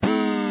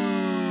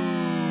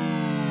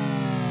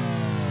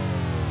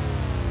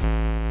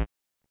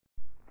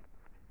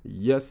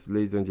Yes,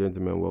 ladies and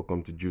gentlemen,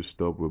 welcome to Juice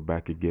Stop. We're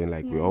back again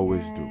like we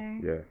always do.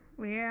 Yeah.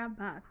 We are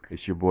back.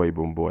 It's your boy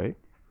Boy.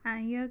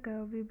 And your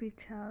girl Baby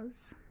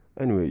Charles.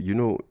 Anyway,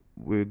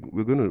 we're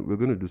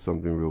gonna do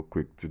something real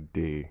quick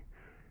today.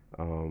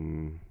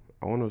 Um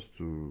I want us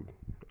to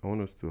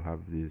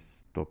have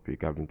this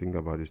topic. I've been thinking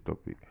about this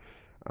topic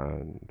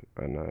and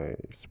I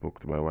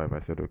spoke to my wife. I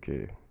said,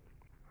 okay,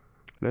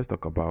 let's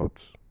talk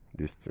about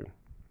this thing.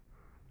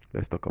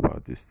 Let's talk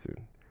about this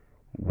thing.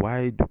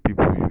 Why do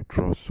people you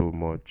trust so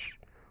much,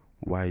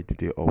 why do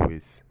they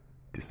always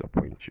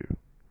disappoint you?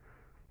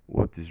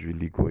 What is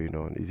really going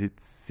on? Is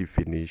it see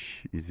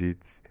finish? Is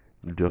it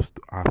just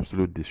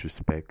absolute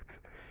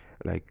disrespect?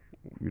 Like,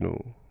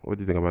 what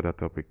do you think about that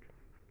topic?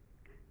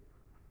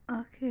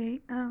 Okay.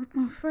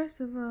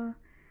 First of all,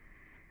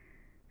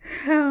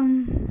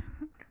 um,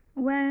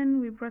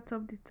 when we brought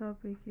up the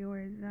topic,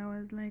 I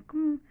was like,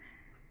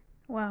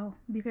 wow,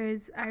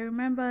 because I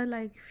remember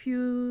like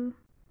few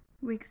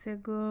weeks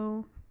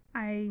ago,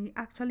 I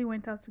actually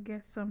went out to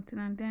get something,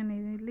 and then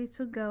a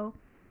little girl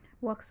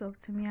walks up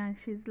to me and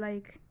she's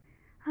like,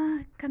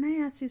 can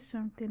I ask you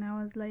something?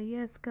 I was like,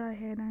 yes, go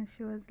ahead. And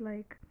she was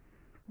like,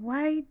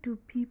 why do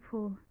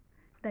people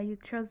that you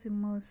trust the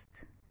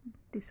most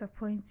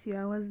disappoint you?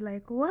 I was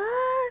like,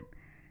 what?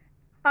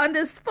 On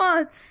the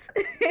spot.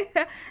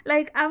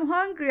 Like, I'm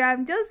hungry.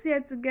 I'm just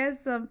here to get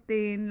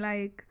something.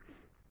 Like,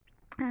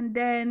 and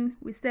then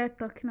we started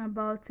talking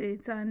about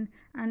it, and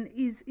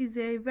is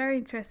a very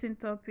interesting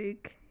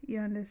topic, you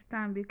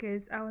understand,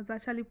 because I was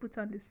actually put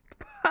on the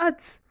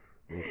spot.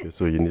 Okay,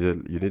 so you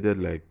needed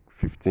like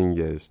 15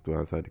 years to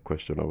answer the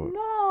question about.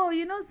 No,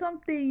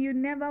 something you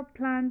never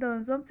planned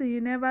on, something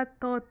you never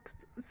thought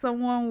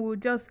someone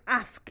would just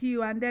ask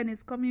you, and then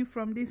it's coming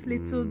from this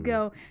little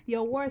girl.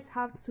 Your words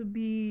have to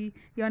be,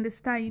 you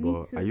understand, you need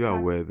But to are you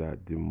aware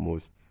that the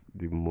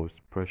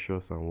most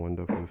precious and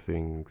wonderful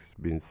things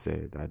being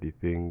said are the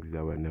things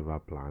that were never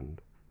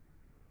planned?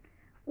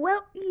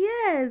 Well,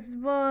 yes,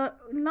 but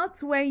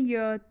not when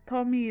your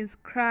tummy is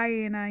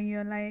crying and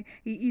you're like,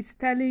 he is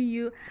telling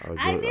you,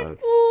 I need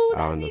food,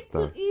 I I need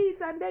to understand.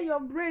 eat, and then your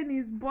brain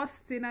is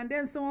busting, and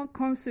then someone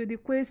comes to the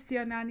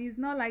question, and it's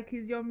not like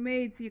he's your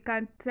mate. You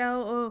can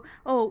tell,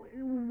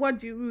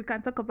 we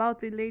can talk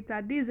about it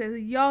later. This is a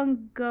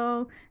young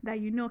girl that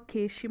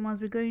okay, she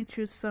must be going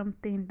through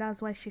something.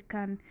 That's why she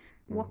can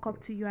walk up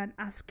to you and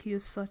ask you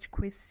such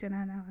question.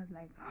 And I was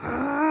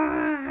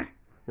like,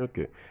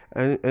 Okay.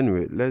 And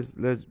anyway, let's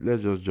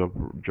just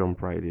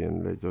jump right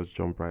in. Let's just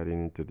jump right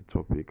in into the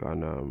topic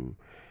and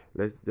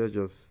let's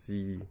just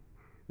see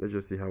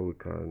how we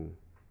can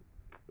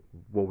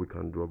what we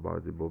can do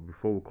about it. But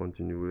before we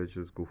continue, let's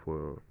just go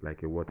for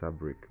like a water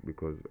break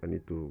because I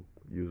need to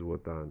use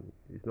water and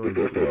it's not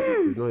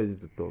easy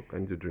to talk. I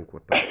need to drink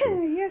water.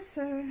 So. yes,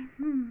 sir.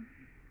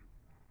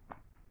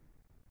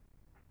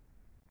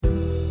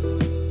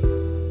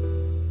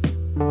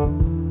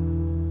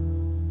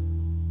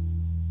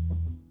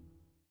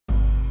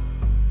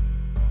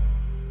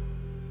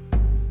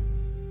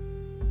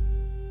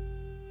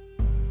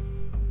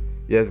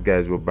 Yes,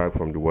 guys, we're back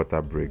from the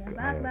water break.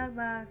 Yeah,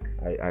 back.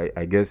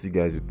 I guess you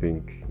guys would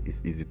think it's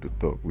easy to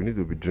talk. We need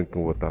to be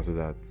drinking water so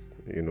that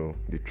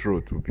the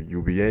truth will be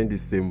you'll be hearing the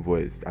same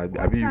voice.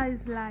 Water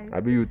is life.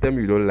 You tell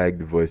me you don't like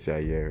the voice you're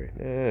hearing.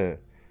 Yeah.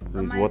 So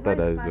But it's my water that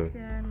voice is past done.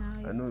 here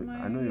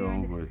now. I know your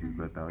own voice is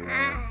better.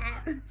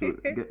 Yeah. So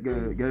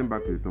getting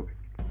back to the topic.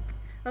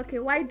 Okay,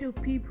 why do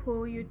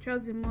people you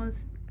trust the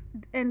most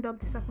end up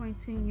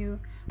disappointing you?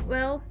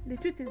 Well, the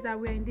truth is that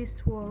we're in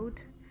this world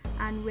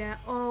and we're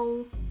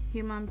all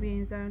human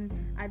beings, and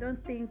I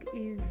don't think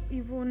is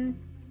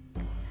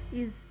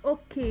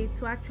okay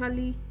to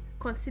actually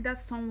consider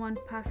someone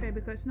perfect,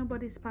 because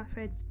nobody's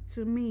perfect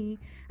to me.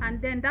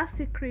 And then that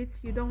secret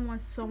you don't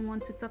want someone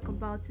to talk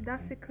about,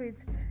 that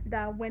secret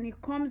that when it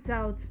comes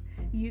out,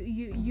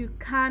 you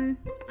can,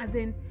 as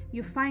in,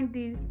 you find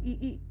this,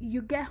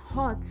 you get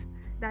hurt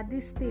that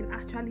this thing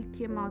actually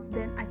came out.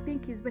 Then I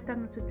think it's better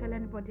not to tell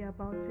anybody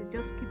about it.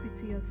 Just keep it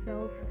to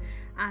yourself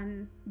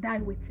and die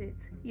with it,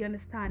 you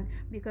understand?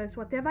 Because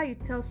whatever you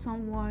tell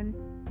someone,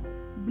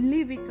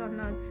 believe it or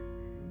not,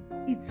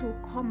 it will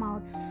come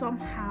out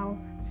somehow,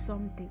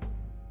 someday.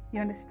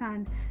 You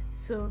understand?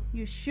 So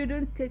you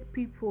shouldn't take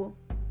people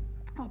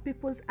or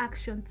people's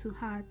action to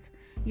heart.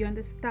 You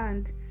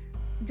understand?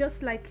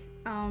 Just like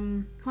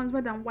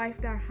husband and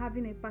wife that are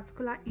having a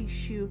particular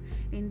issue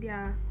in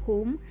their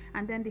home,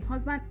 and then the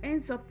husband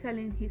ends up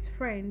telling his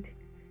friend,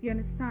 you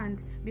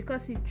understand,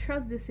 because he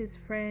trusts this his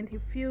friend, he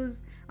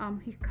feels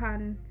he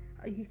can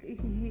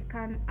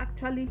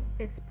actually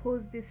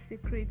expose this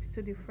secret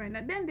to the friend,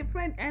 and then the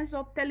friend ends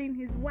up telling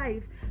his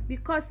wife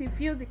because he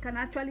feels he can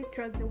actually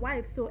trust the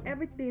wife. So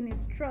everything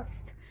is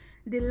trust,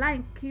 the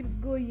line keeps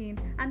going,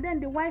 and then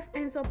the wife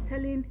ends up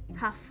telling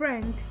her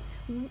friend,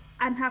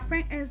 and her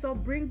friend ends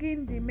up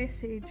bringing the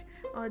message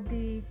or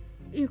the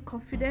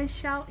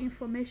confidential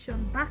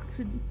information back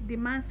to the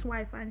man's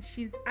wife, and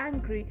she's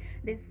angry.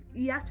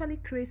 He actually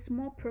creates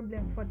more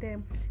problem for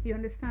them, you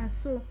understand?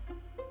 So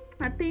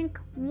I think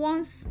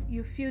once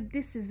you feel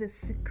this is a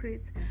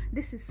secret,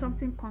 this is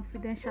something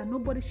confidential,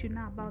 nobody should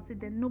know about it,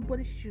 then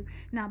nobody should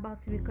know about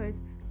it,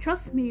 because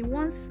trust me,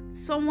 once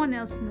someone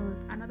else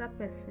knows, another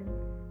person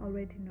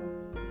already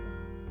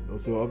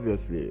knows. So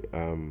obviously,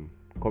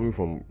 coming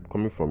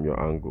from your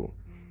angle,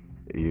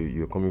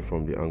 you're coming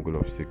from the angle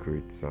of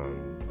secrets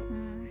and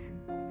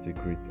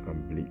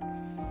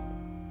blitz.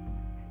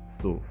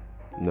 So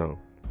now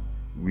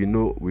we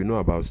know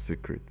about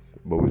secrets,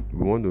 but we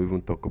want to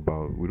even talk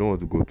about. We don't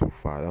want to go too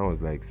far. That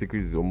was like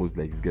secrets is almost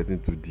like it's getting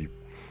too deep.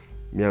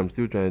 Me, I'm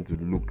still trying to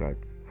look at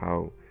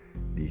how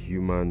the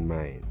human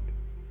mind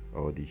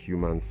or the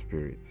human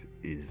spirit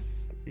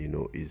is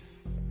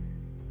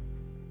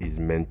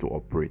meant to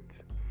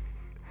operate.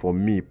 For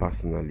me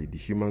personally, the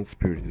human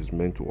spirit is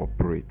meant to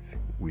operate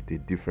with a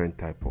different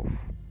type of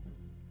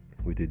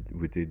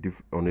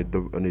on a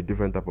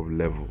different type of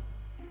level.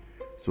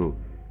 So,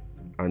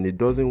 and it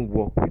doesn't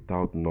work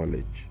without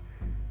knowledge.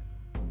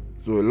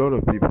 So a lot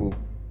of people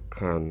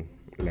can,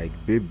 like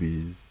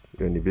babies,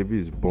 when the baby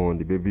is born,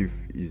 the baby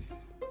is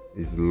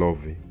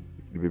loving,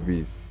 the baby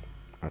is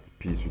at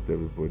peace with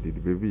everybody, the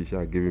baby is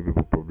giving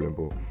people problem,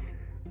 but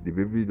the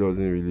baby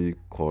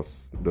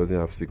doesn't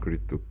have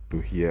secret to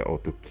hear or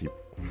to keep,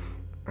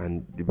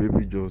 and the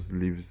baby just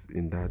lives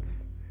in that.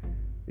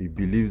 He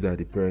believes that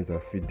the parents are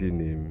feeding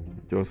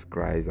him, just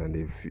cries, and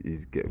the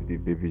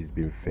baby is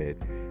being fed.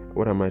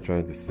 What am I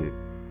trying to say?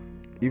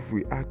 If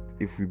we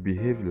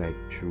behave like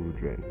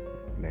children,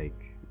 like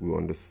we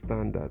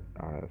understand that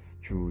as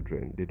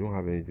children, they don't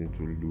have anything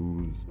to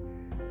lose,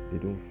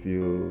 they're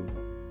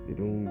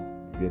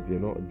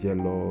not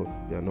jealous,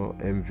 they're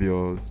not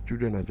envious.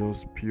 Children are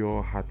just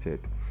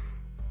pure-hearted.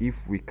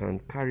 If we can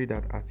carry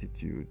that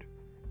attitude,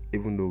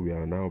 even though we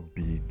are now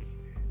big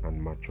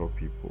and mature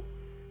people,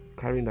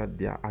 carrying that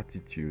their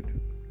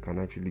attitude can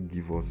actually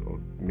give us or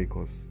make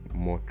us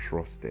more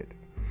trusted,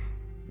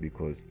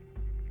 because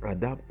at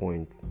that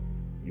point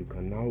you've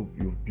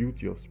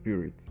built your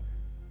spirit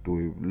to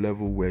a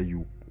level where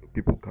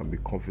people can be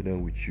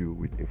confident with you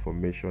with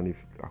information,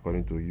 if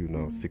according to you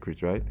now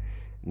secrets, right?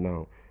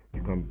 Now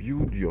you can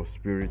build your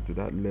spirit to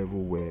that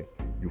level where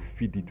you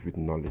feed it with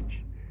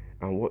knowledge.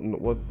 And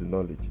what's the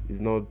knowledge?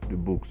 It's not the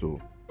book, so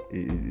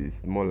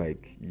it's more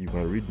like you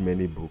can read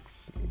many books.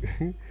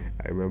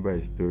 I remember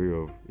a story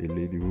of a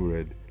lady who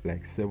read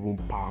like 7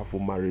 powerful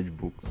marriage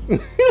books.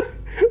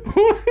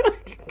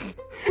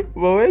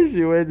 But when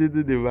she went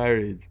into the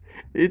marriage,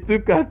 it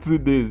took her 2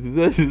 days. She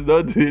said she's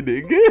not doing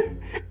it again.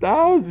 The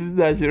house is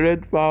that she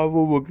read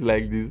powerful books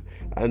like this,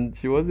 and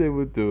she wasn't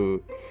able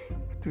to.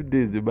 2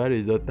 days, the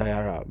marriage not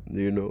tire her,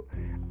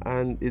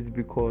 and it's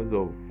because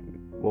of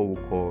what we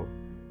call,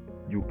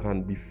 you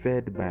can be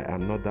fed by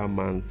another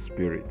man's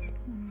spirit.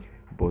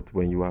 But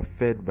when you are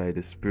fed by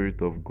the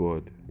Spirit of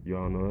God, you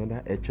are on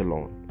another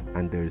echelon,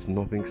 and there is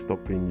nothing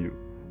stopping you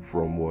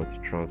from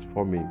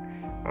transforming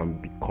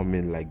and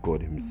becoming like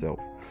God Himself.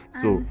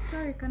 So,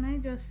 sorry, can I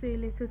just say a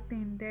little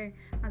thing there,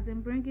 as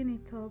I'm bringing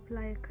it up?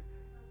 Like,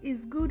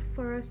 it's good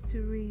for us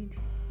to read,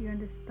 you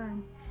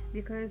understand?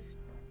 Because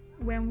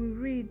when we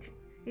read,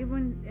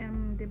 even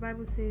the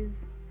Bible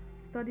says,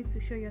 study to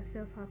show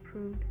yourself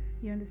approved.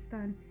 You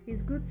understand?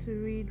 It's good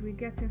to read. We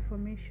get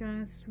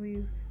informations.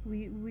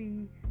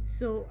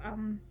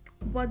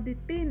 But the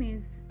thing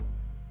is,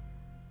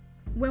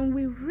 when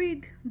we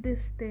read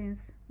these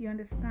things, you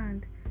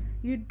understand,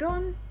 you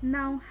don't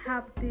now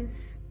have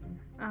this.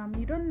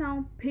 You don't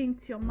now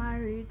paint your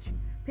marriage,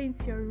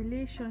 paint your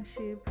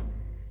relationship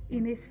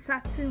in a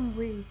certain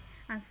way,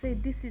 and say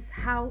this is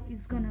how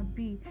it's gonna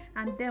be.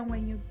 And then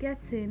when you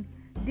get in,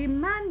 the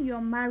man you're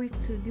married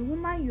to, the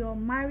woman you're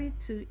married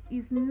to,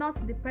 is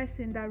not the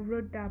person that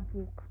wrote that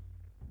book.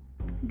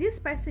 This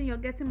person you're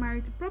getting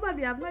married to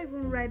probably have not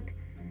even read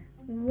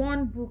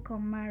one book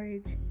on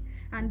marriage,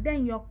 and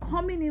then you're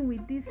coming in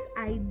with this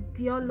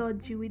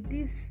ideology, with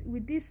this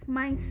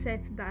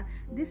mindset that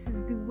this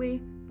is the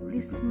way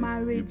this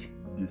marriage,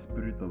 the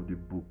spirit of the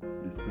book,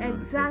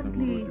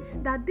 exactly,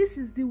 that this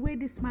is the way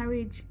this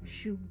marriage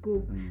should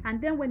go.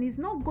 And then when it's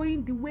not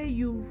going the way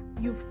you've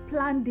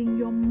planned in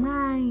your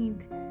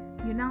mind,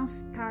 you now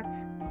start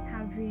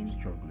having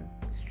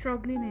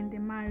struggling in the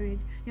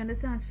marriage. You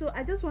understand? So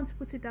I just want to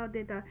put it out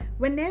there that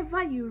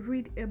whenever you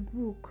read a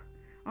book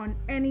on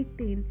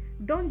anything,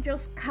 don't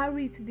just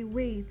carry it the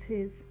way it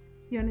is.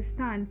 You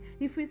understand?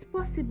 If it's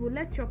possible,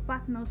 let your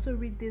partner also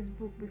read this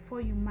book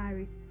before you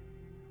marry,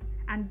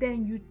 and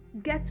then you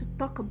get to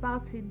talk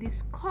about it,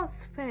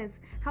 discuss first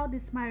how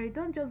this marriage.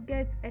 Don't just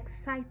get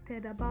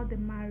excited about the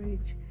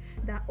marriage,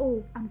 that,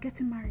 oh, I'm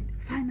getting married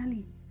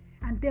finally,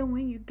 and then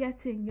when you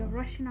get in, you're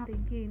rushing out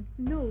again.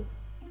 No,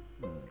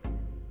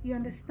 You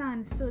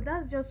understand? So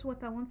that's just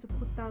what I want to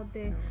put out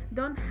there.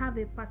 Don't have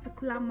a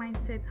particular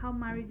mindset how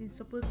marriage is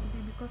supposed to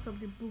be because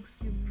of the books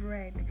you've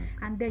read,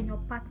 and then your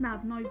partner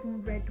have not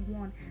even read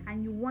one,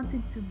 and you want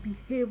him to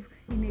behave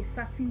in a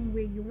certain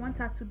way. You want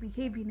her to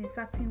behave in a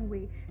certain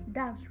way.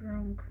 That's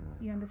wrong.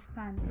 You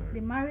understand? The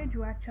marriage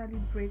will actually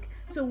break.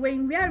 So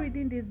when we are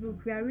reading this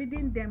book, we are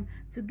reading them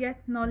to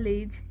get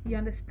knowledge. You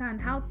understand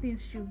how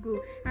things should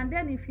go. And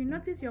then if you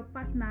notice your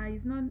partner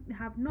is not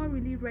have not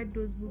really read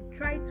those books,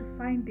 try to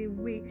find a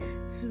way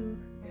to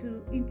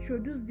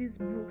introduce these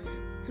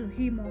books to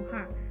him or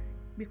her,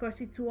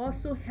 because it will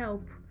also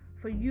help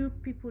for you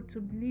people to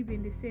believe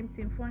in the same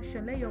thing,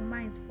 function, let your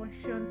minds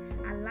function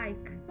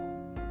alike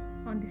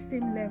on the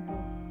same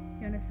level.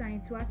 You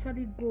understand? It will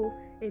actually go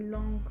a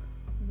long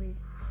way.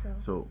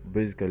 So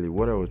basically,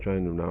 what I was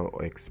trying to now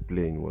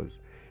explain was,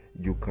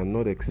 you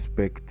cannot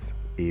expect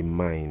a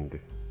mind,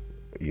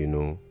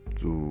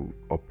 to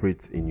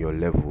operate in your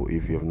level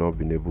if you have not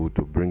been able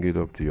to bring it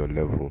up to your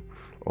level,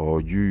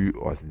 or you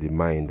as the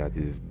mind that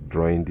is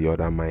drawing the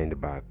other mind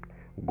back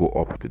go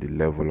up to the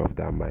level of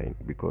that mind.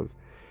 Because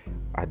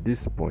at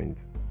this point,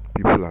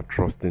 people are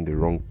trusting the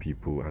wrong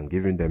people and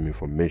giving them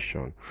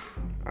information,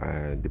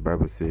 and the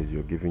Bible says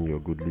you're giving your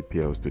goodly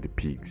pearls to the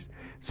pigs.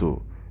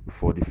 So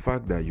for the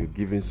fact that you're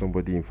giving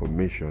somebody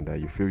information that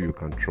you feel you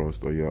can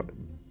trust, or you're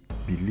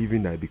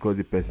believing that because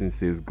the person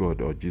says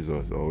God or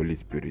Jesus or Holy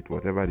Spirit,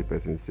 whatever the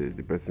person says,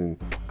 the person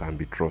can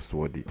be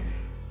trustworthy,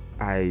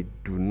 I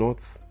do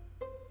not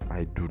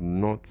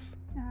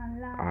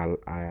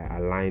I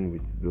align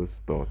with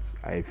those thoughts.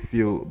 I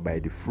feel by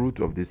the fruit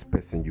of this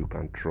person you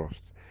can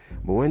trust.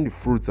 But when the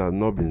fruits have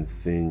not been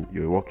seen,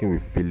 you're working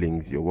with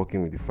feelings, you're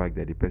working with the fact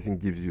that the person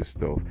gives you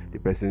stuff, the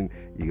person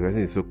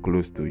is so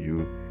close to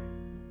you.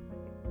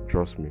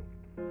 Trust me,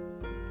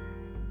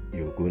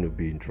 you're going to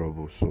be in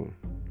trouble soon.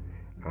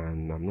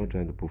 And I'm not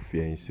trying to put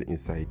fear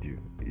inside you.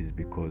 It's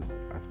because,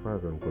 as far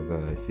as I'm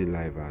concerned, I see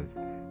life as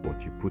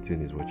what you put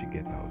in is what you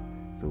get out.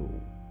 So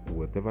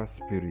whatever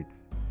spirit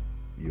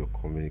you're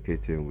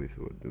communicating with,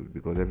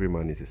 because every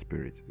man is a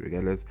spirit,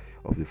 regardless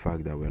of the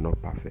fact that we're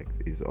not perfect,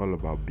 it's all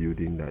about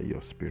building that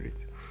your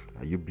spirit.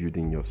 Are you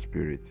building your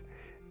spirit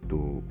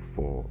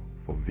for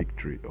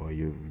victory, or are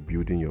you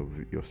building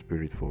your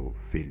spirit for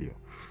failure?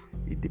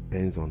 It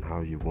depends on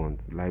how you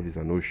want. Life is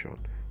an ocean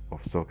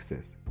of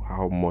success.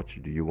 How much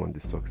do you want the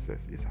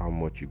success? Is how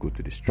much you go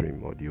to the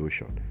stream or the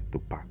ocean to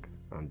pack,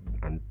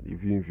 and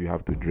even if you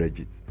have to dredge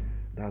it,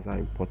 that's how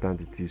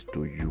important it is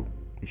to you.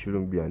 It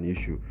shouldn't be an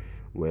issue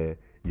where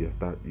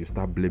you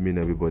start blaming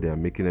everybody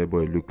and making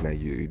everybody look like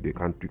you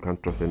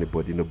can't trust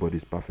anybody.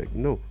 Nobody's perfect.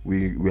 No,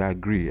 we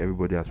agree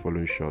everybody has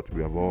fallen short.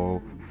 We have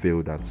all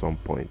failed at some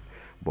point,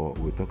 but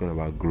we're talking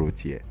about growth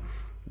here.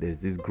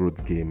 There's this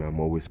growth game I'm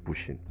always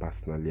pushing.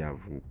 Personally,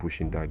 I've been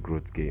pushing that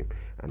growth game,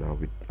 and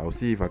I'll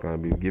see if I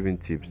can be giving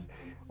tips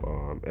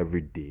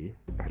every day.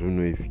 I don't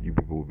know if you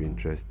people will be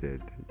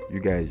interested. You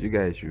guys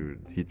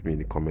should hit me in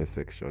the comment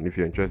section if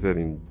you're interested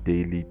in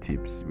daily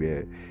tips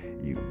where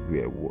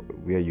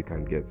you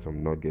can get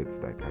some nuggets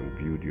that can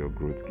build your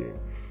growth game.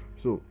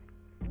 So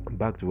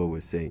back to what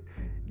we're saying,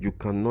 you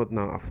cannot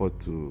now afford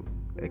to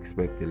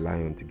expect a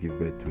lion to give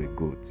birth to a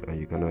goat, and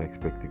you cannot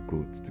expect a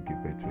goat to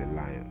give birth to a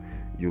lion.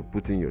 You're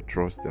putting your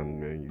trust,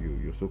 and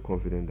you're so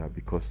confident that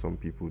because some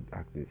people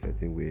act in a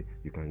certain way,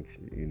 you can,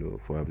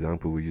 for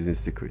example, we're using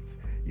secrets.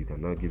 You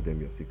cannot give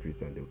them your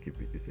secrets and they'll keep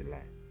it. It's a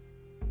lie.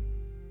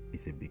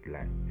 It's a big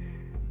lie.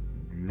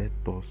 Let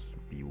us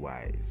be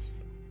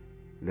wise.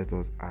 Let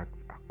us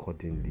act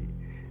accordingly.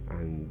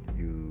 And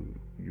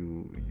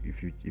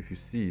if you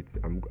see it,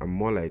 I'm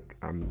more like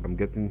I'm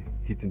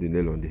hitting the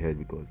nail on the head,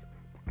 because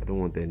I don't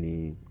want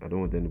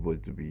anybody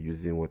to be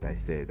using what I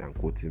said and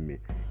quoting me.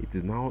 It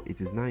is now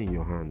in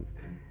your hands.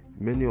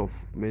 Many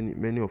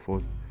of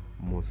us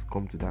must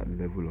come to that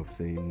level of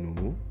saying,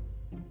 no,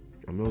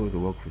 I'm not going to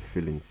work with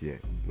feelings here.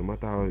 No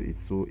matter how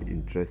it's so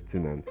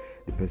interesting and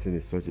the person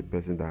is such a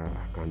person that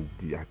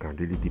I can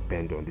really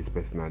depend on this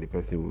person, and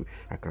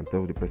I can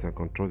tell the person, I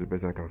can trust the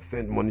person, I can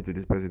send money to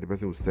this person, the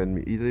person will send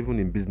me. It's even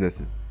in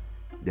businesses.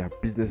 There are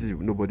businesses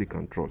nobody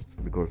can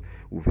trust, because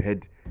we've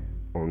heard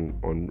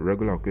on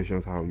regular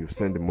occasions how you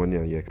send the money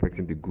and you're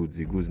expecting the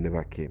goods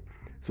never came.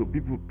 So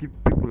people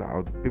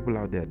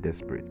out there are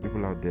desperate.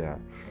 People out there are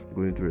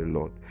going through a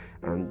lot,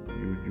 and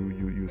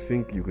you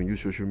think you can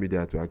use social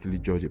media to actually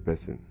judge a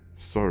person.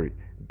 Sorry,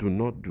 do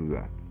not do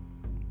that.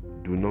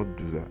 Do not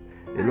do that.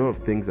 A lot of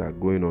things are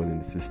going on in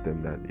the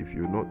system that if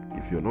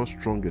you're not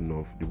strong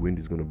enough, the wind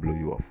is going to blow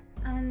you off.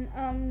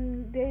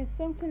 And there's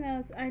something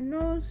else. I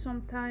know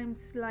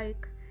sometimes,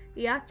 like,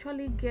 it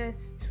actually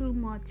gets too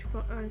much for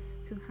us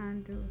to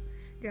handle.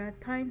 There are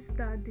times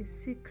that the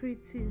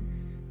secret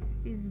is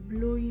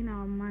blowing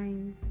our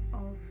minds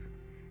off,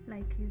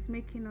 like it's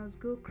making us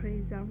go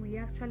crazy, and we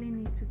actually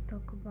need to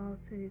talk about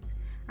it.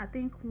 I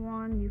think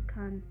you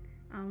can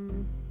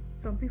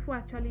some people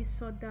actually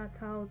sort that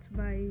out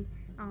by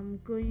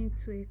going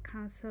to a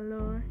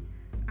counselor,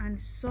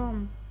 and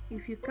some,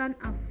 if you can't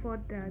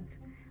afford that,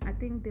 I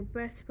think the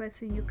best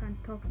person you can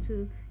talk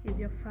to is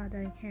your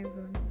Father in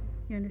heaven.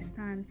 You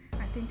understand?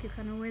 I think you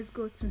can always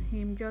go to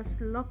him. Just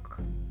lock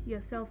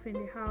yourself in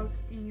the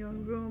house, in your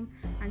room,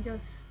 and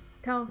just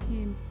tell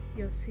him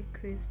your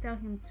secrets. Tell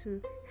him to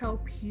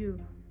help you.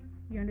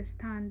 You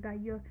understand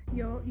that you're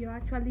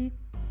actually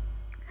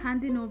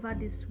handing over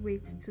this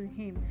weight to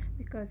him,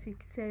 because he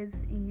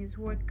says in his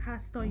word,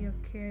 cast all your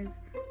cares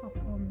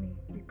upon me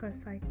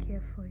because I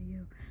care for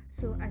you.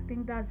 So I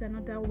think that's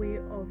another way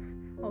of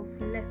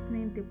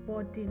lessening the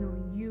burden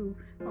on you,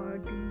 or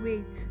the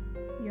weight.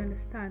 You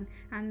understand?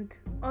 And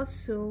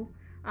also,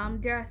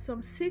 there are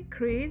some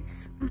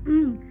secrets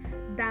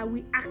that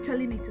we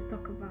actually need to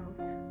talk about.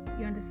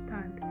 You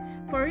understand?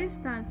 For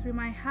instance, we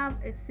might have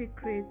a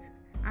secret,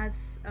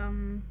 as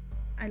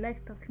I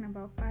like talking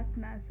about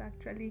partners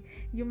actually.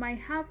 You might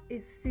have a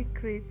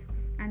secret,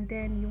 and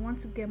then you want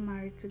to get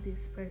married to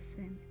this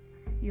person.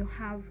 You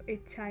have a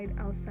child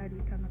outside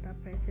with another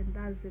person.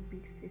 That's a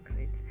big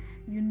secret.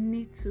 You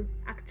need to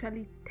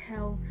actually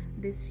tell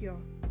this your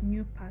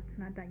new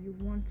partner that you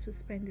want to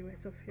spend the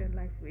rest of your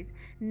life with,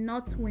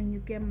 not when you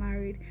get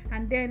married.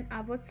 And then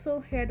I've also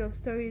heard of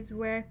stories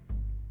where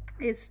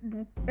it's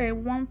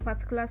one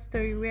particular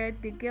story where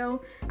the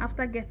girl,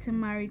 after getting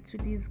married to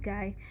this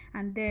guy,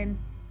 and then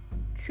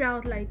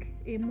throughout like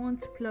a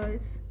month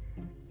plus,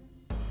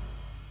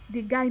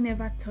 the guy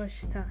never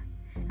touched her.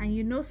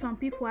 And some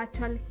people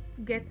actually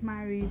get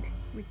married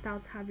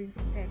without having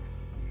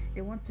sex.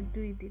 They want to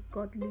do it the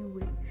godly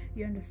way.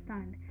 You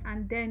understand?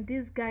 And then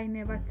this guy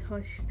never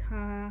touched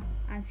her,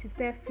 and she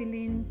started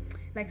feeling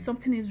like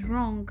something is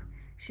wrong.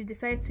 She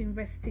decided to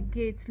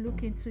investigate,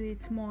 look into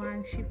it more,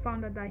 and she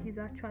found out that he's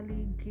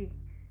actually gay.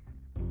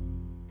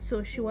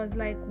 So she was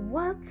like,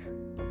 what?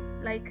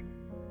 Like,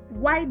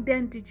 why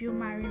then did you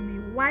marry me?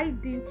 Why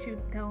didn't you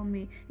tell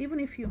me? Even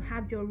if you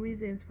have your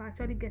reasons for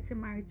actually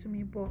getting married to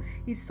me, but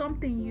it's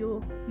something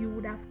you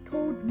would have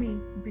told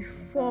me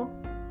before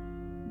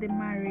the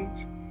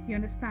marriage. You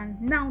understand?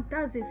 Now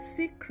that's a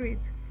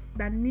secret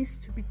that needs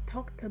to be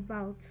talked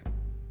about.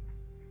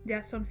 There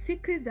are some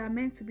secrets that are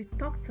meant to be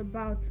talked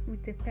about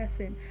with a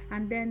person,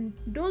 and then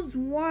those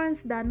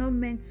ones that are not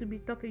meant to be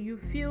talked, you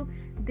feel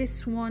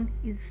this one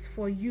is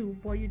for you,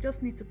 but you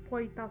just need to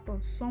pour it out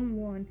on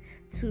someone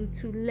to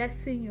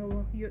lessen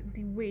your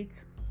the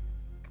weight.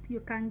 You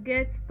can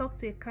talk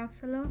to a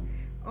counselor,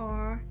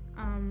 or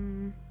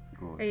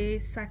a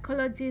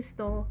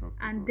psychologist,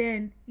 and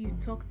then you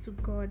talk to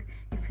God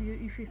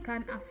if you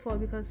can't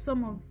afford, because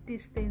some of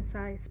these things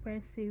are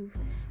expensive.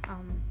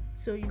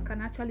 So you can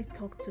actually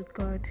talk to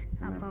God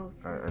about.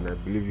 And I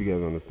believe you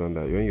guys understand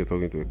that when you're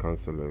talking to a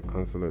counselor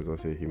is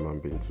also a human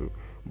being too,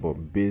 but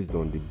based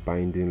on the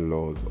binding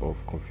laws of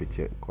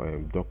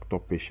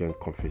doctor-patient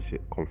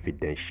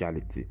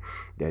confidentiality,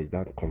 there is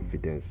that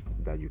confidence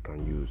that you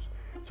can use.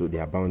 So they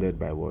are bounded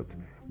by what?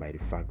 By the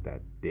fact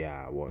that they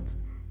are what?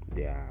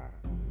 They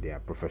are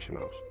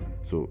professionals.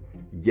 So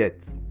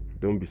yet,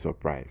 don't be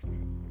surprised.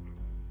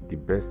 The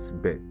best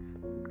bet,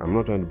 I'm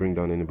not trying to bring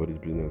down anybody's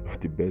business, but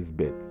the best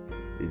bet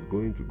is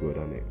going to God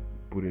and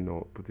putting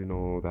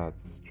all that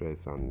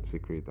stress and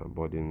secret and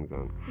burdens,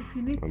 and if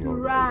you need to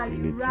ride,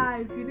 you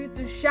ride. If you need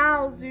to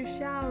shout, you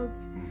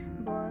shout.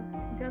 But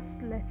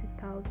just let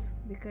it out,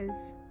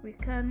 because we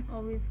can't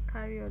always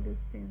carry all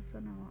those things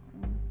on our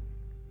own.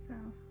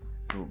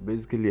 So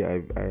basically, I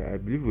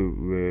believe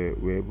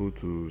we're able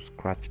to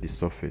scratch the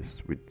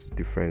surface with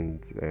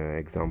different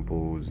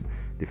examples,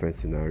 different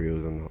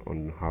scenarios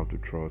on how to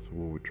trust,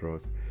 who we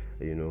trust.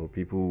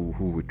 People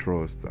who we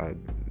trust.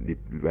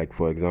 Like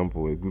for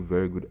example,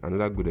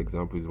 another good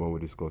example is one we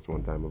discussed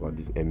one time about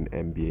these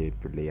NBA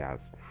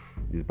players,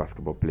 these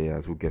basketball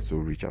players who get so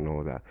rich and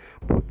all that,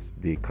 but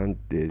they can't.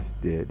 There's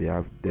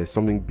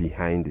something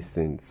behind the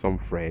scenes. Some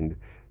friend,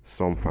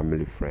 some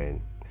family friend,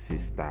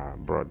 sister,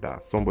 brother,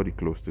 somebody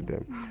close to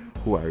them,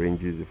 who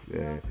arranges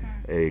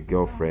a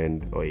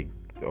girlfriend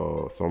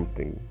or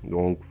something,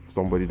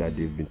 somebody that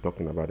they've been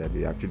talking about that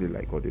they actually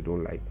like or they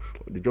don't like.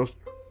 They just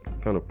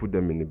kind of put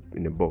them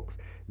in a box.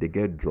 They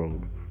get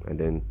drunk, and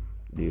then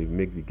they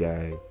make the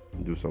guy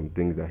do some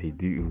things that he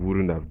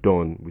wouldn't have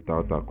done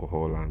without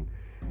alcohol, and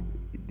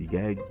the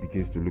guy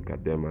begins to look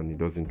at them and he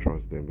doesn't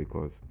trust them,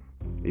 because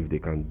if they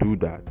can do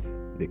that,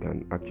 they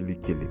can actually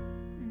kill him.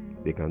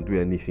 They can do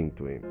anything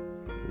to him,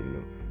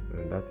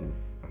 and that's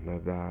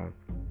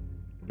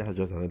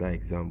just another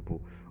example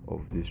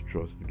of this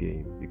trust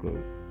game,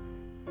 because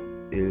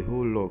a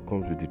whole lot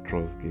comes with the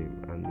trust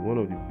game, and one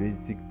of the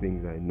basic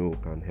things I know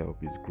can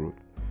help is growth.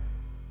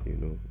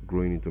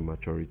 Growing into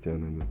maturity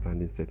and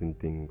understanding certain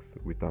things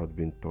without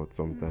being taught.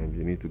 Sometimes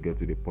you need to get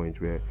to the point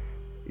where,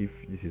 if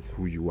this is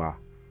who you are,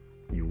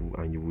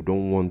 you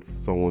don't want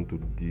someone to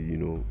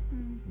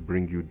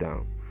bring you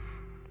down.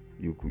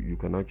 You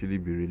can actually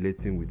be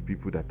relating with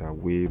people that are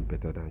way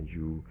better than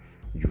you.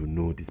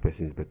 This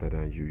person is better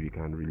than you. You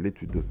can relate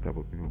with those type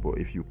of people. But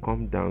if you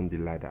come down the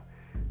ladder,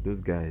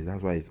 those guys,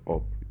 that's why it's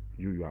up.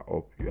 You are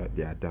up.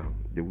 They are down.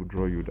 They will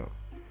draw you down,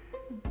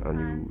 and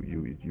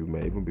you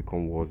may even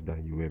become worse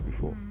than you were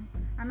before.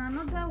 And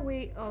another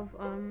way of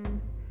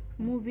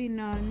moving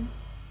on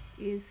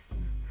is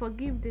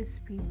forgive these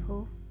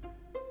people.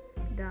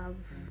 that have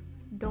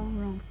done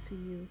wrong to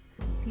you,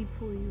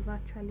 people you've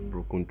actually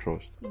Broken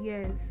trust.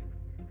 yes,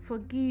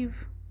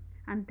 forgive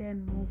and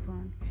then move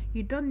on.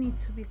 You don't need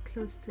to be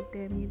close to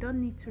them, you don't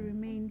need to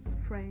remain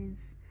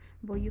friends,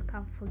 but you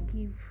can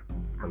forgive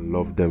And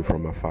love them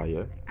from afar,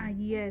 yeah?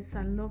 and yes,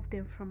 and love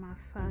them from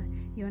afar.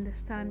 You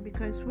understand?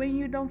 Because when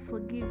you don't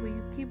forgive, when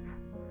you keep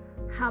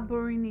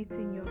harboring it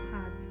in your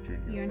heart,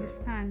 you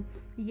understand?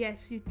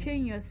 Yes, you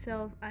change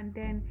yourself and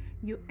then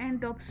you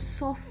end up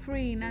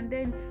suffering, and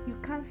then you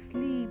can't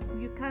sleep,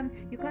 you can't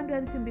do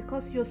anything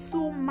because you're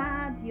so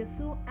mad, you're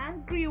so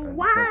angry.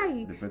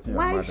 Why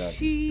Why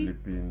she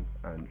sleeping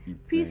and eating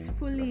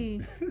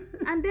peacefully?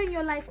 And then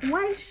you're like,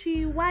 why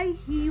she, why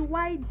he,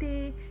 why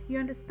they? You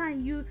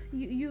understand? You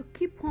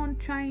keep on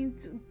trying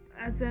to,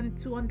 as in,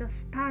 to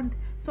understand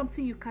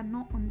something you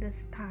cannot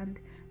understand,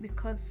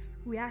 because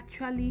we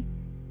actually,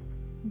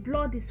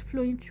 blood is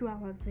flowing through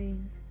our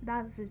veins.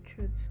 That's the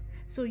truth.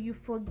 So you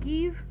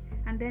forgive,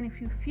 and then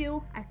if you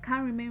feel I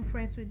can't remain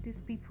friends with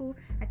these people,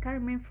 I can't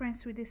remain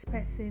friends with this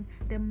person,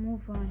 then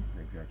move on.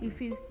 Exactly.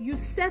 If you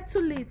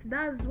settle it,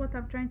 that's what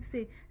I'm trying to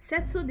say.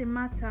 Settle the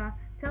matter.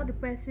 Tell the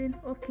person,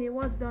 okay,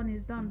 what's done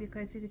is done,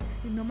 because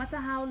no matter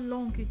how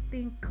long you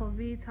think of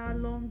it, how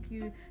long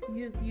you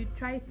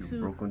try to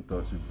broken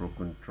trust, you've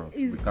broken trust.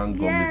 is We can't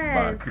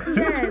yes, gum it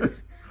back.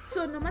 yes.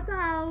 So no matter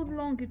how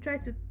long you try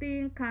to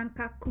think and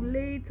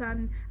calculate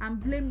and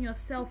blame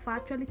yourself for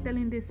actually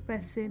telling this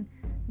person,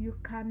 you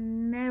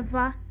can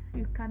never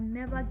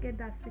get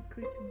that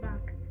secret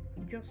back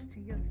just to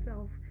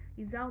yourself.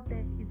 It's out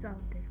there, it's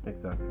out there.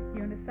 Exactly.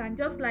 You understand?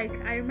 Just like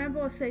I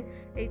remember also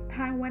a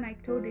time when I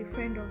told a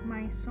friend of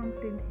mine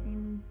something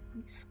in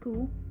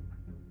school,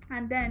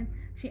 and then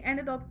she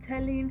ended up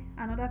telling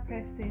another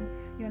person.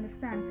 You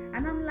understand?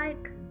 And I'm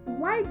like,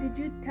 why did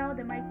you tell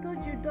them? I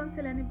told you don't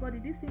tell anybody.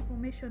 This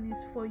information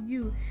is for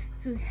you,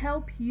 to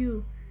help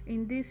you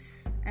in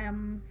this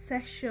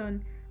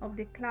session of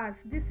the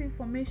class. This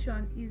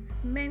information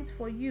is meant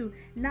for you.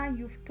 Now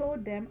you've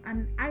told them,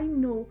 and I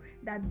know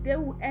that they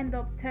will end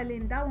up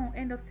telling, that one will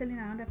end up telling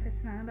another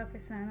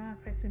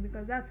person,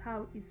 because that's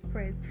how it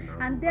spreads.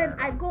 And then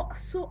I got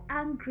so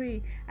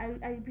angry.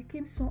 I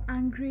became so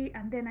angry,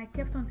 and then I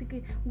kept on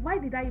thinking, why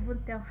did I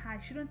even tell her? I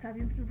shouldn't have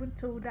even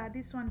told her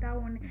this one, that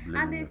one.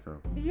 Blaming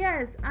yourself.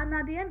 Yes, and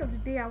at the end of the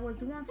day, I was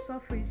the one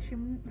suffering.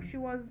 She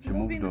was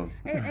moving moved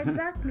on.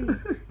 exactly.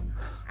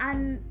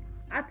 And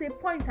at a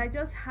point, I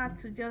just had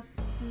to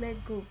just let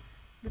go,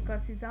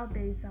 because it's out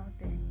there,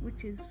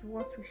 which is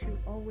what we should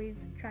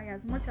always try.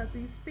 As much as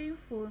it's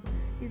painful,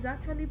 it's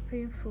actually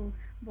painful,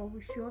 but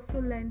we should also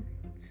learn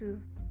to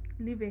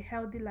live a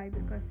healthy life,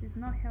 because it's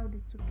not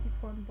healthy to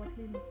keep on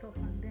bottling it up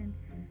and then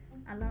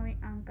allowing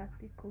anger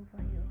take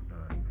over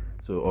you.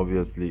 So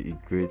obviously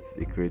it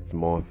creates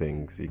more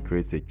things. It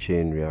creates a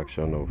chain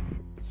reaction of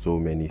so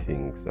many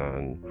things,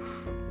 and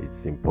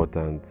it's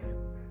important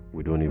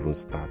we don't even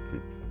start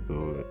it.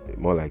 So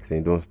more like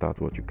saying, don't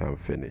start what you can't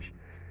finish.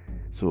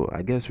 So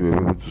I guess we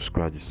were able to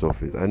scratch the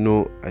surface. I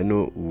know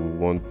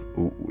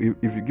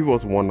if you give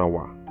us 1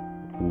 hour,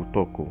 we'll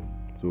talk.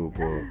 So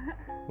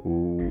but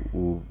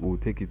we'll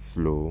take it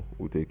slow.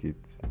 We'll take it.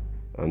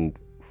 And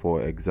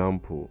for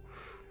example,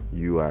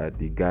 you are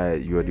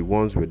the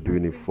ones we're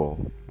doing it for.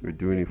 We're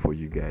doing it for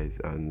you guys,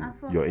 and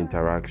your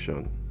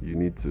interaction. You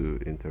need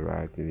to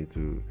interact. You need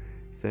to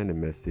send a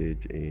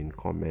message in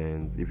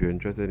comments. If you're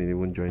interested in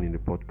even joining the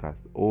podcast,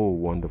 oh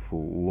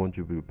wonderful, we want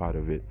you to be part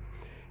of it.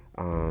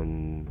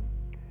 And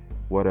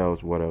what else?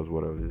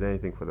 Is there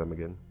anything for them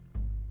again?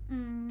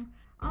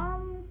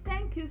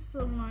 Thank you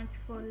so much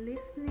for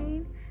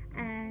listening,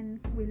 and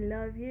we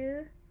love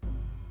you.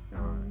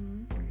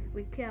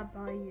 We care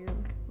about you.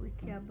 We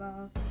care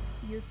about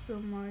you so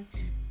much,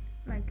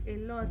 like a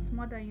lot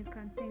more than you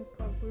can think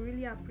of. We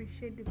really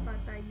appreciate the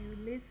fact that you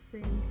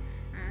listen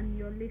and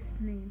you're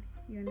listening.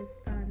 You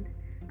understand?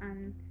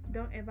 And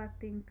don't ever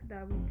think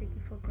that we take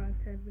it for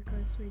granted,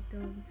 because we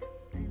don't.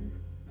 And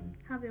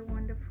have a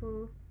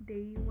wonderful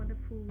day,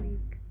 wonderful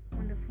week,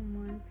 wonderful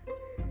month,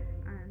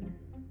 and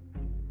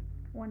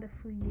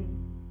wonderful year.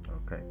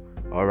 Okay.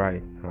 All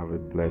right. Have a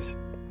blessed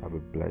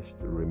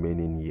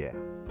remaining year.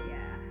 Yeah.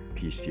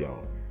 Peace,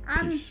 y'all.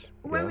 And Peace.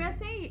 when we are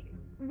saying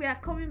we are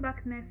coming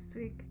back next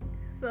week,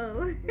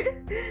 so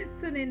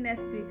tune in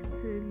next week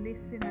to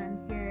listen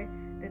and hear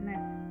the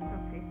next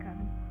topic.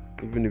 And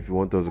even if you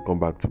want us to come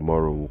back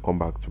tomorrow, we'll come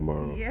back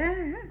tomorrow.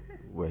 yeah,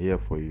 We're here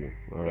for you.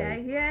 All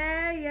right.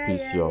 yeah.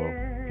 Peace, y'all.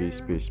 Yeah.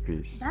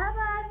 Peace. Bye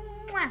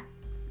bye.